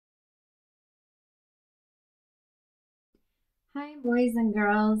Hi, boys and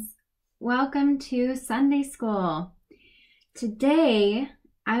girls. Welcome to Sunday School. Today,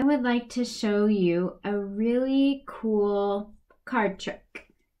 I would like to show you a really cool card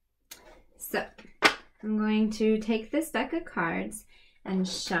trick. So, I'm going to take this deck of cards and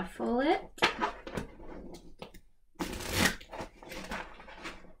shuffle it.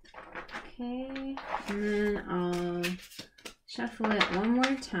 Okay, and then I'll shuffle it one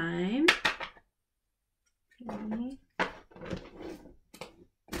more time. Okay.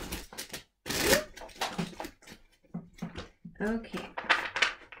 Okay,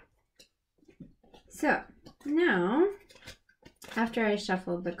 so now after I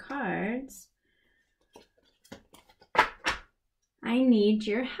shuffled the cards, I need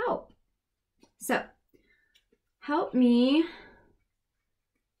your help. So help me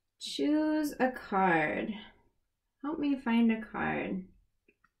choose a card. Help me find a card.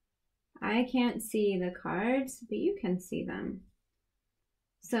 I can't see the cards, but you can see them.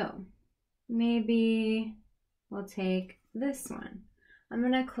 So maybe we'll take this one. I'm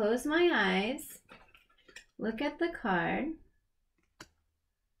going to close my eyes, look at the card.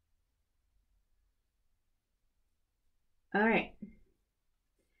 All right.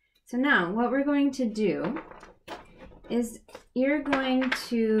 So now what we're going to do is you're going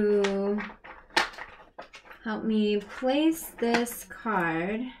to help me place this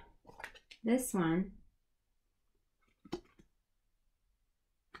card, this one,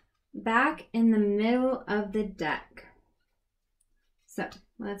 back in the middle of the deck. So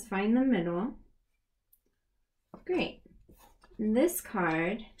let's find the middle. Great. And this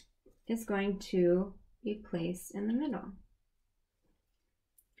card is going to be placed in the middle.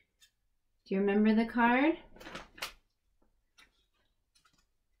 Do you remember the card?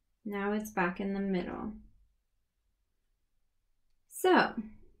 Now it's back in the middle. So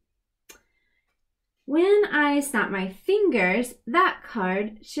when I snap my fingers, that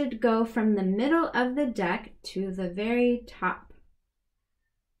card should go from the middle of the deck to the very top.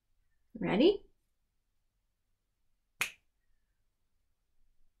 Ready?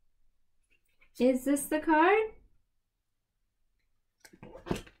 Is this the card?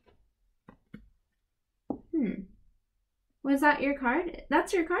 Was that your card?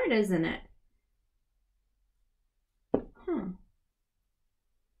 That's your card, isn't it?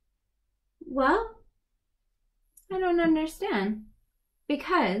 Well, I don't understand.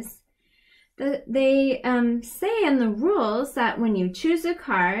 Because they say in the rules that when you choose a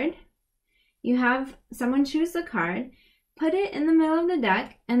card, you have someone choose the card, put it in the middle of the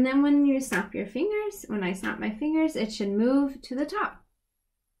deck, and then when you snap your fingers, when I snap my fingers, it should move to the top.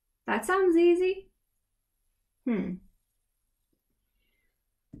 That sounds easy. The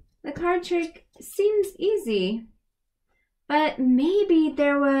card trick seems easy, but maybe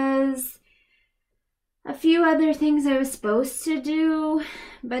there was a few other things I was supposed to do,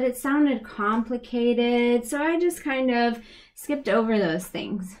 but it sounded complicated, so I just kind of skipped over those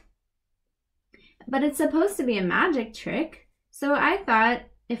things. But it's supposed to be a magic trick, so I thought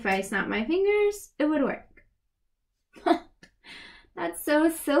if I snapped my fingers, it would work. That's so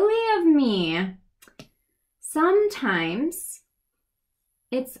silly of me. Sometimes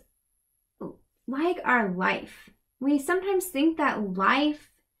it's like our life. We sometimes think that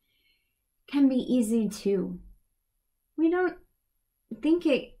life can be easy too. We don't think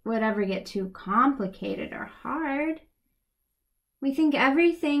it would ever get too complicated or hard. We think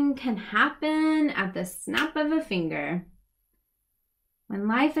everything can happen at the snap of a finger. When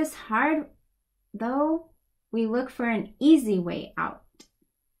life is hard, though, we look for an easy way out.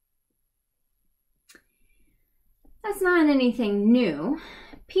 That's not anything new.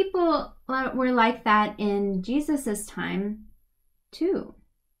 People were like that in Jesus' time, too.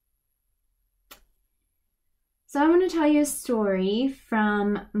 So I'm going to tell you a story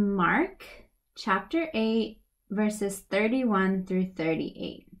from Mark chapter 8, verses 31 through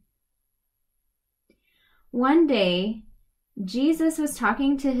 38. One day, Jesus was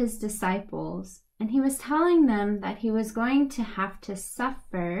talking to his disciples, and he was telling them that he was going to have to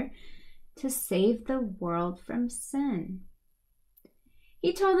suffer to save the world from sin.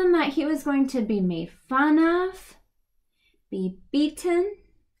 He told them that he was going to be made fun of, be beaten,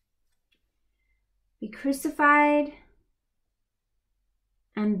 be crucified,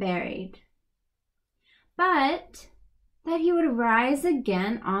 and buried, but that he would rise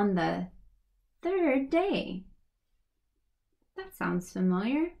again on the third day. That sounds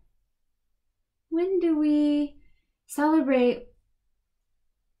familiar. When do we celebrate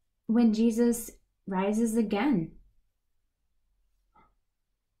when Jesus rises again?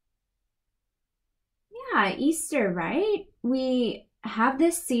 Yeah, Easter, right? We have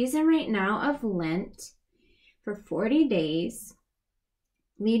this season right now of Lent for 40 days,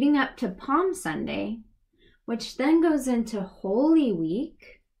 leading up to Palm Sunday, which then goes into Holy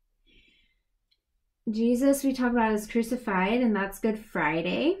Week. Jesus, we talk about, is crucified, and that's Good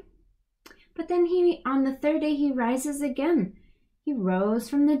Friday. But then on the third day, he rises again. He rose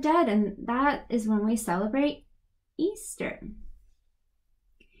from the dead, and that is when we celebrate Easter.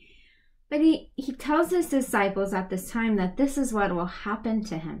 But he tells his disciples at this time that this is what will happen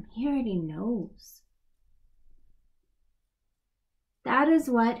to him. He already knows. That is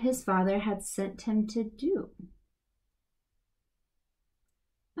what his Father had sent him to do.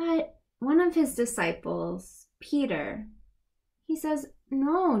 But one of his disciples, Peter, he says,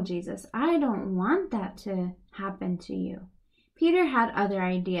 "No, Jesus, I don't want that to happen to you." Peter had other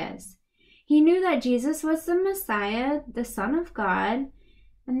ideas. He knew that Jesus was the Messiah, the Son of God,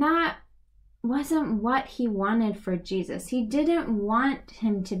 and that wasn't what he wanted for Jesus. He didn't want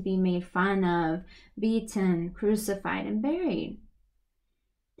him to be made fun of, beaten, crucified, and buried.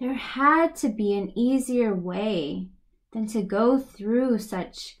 There had to be an easier way than to go through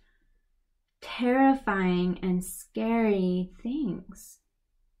such terrifying and scary things.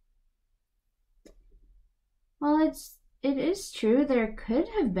 Well, it is true there could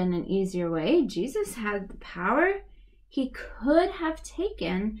have been an easier way. Jesus had the power. He could have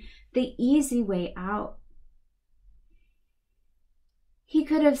taken the easy way out. He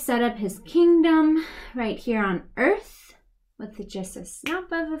could have set up his kingdom right here on earth with just a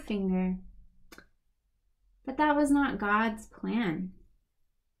snap of a finger. But that was not God's plan.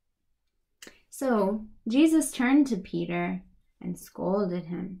 So Jesus turned to Peter and scolded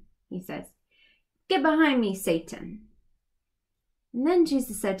him. He says, "Get behind me, Satan." And then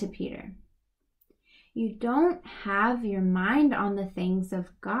Jesus said to Peter, "You don't have your mind on the things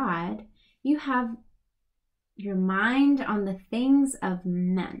of God. You have your mind on the things of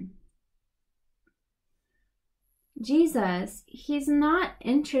men." Jesus, he's not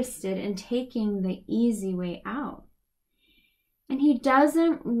interested in taking the easy way out. And he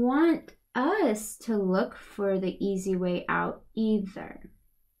doesn't want us to look for the easy way out either.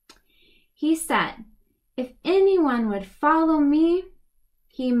 He said, if anyone would follow me,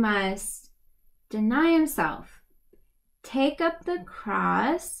 he must deny himself, take up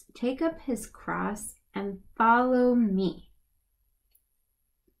his cross, and follow me.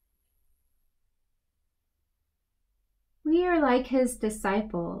 We are like his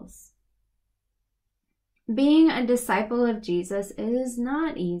disciples. Being a disciple of Jesus is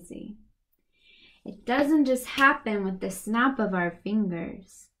not easy. It doesn't just happen with the snap of our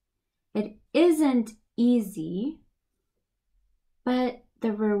fingers. It isn't easy, but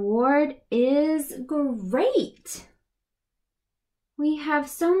the reward is great. We have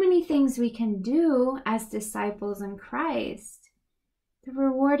so many things we can do as disciples in Christ. The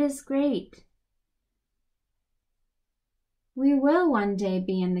reward is great. We will one day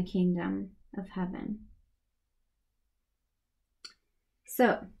be in the kingdom of heaven.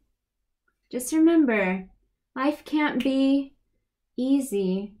 So, just remember, life can't be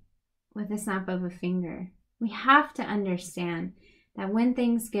easy with a snap of a finger. We have to understand that when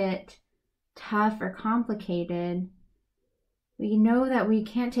things get tough or complicated, we know that we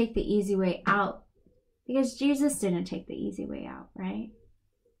can't take the easy way out because Jesus didn't take the easy way out, right?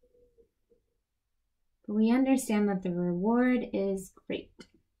 But we understand that the reward is great.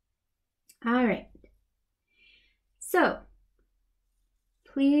 All right. So,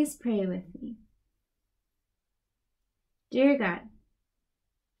 please pray with me. Dear God,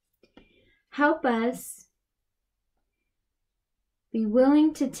 help us be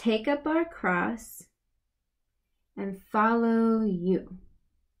willing to take up our cross and follow you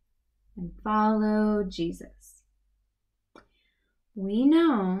and follow Jesus. We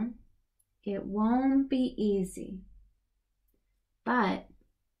know it won't be easy, but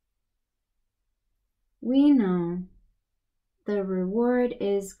we know the reward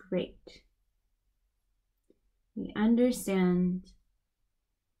is great. We understand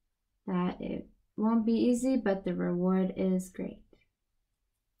that it won't be easy, but the reward is great.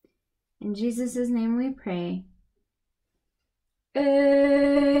 In Jesus' name we pray.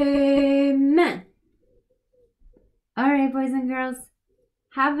 Amen. All right, boys and girls,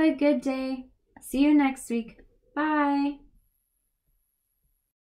 have a good day. See you next week. Bye.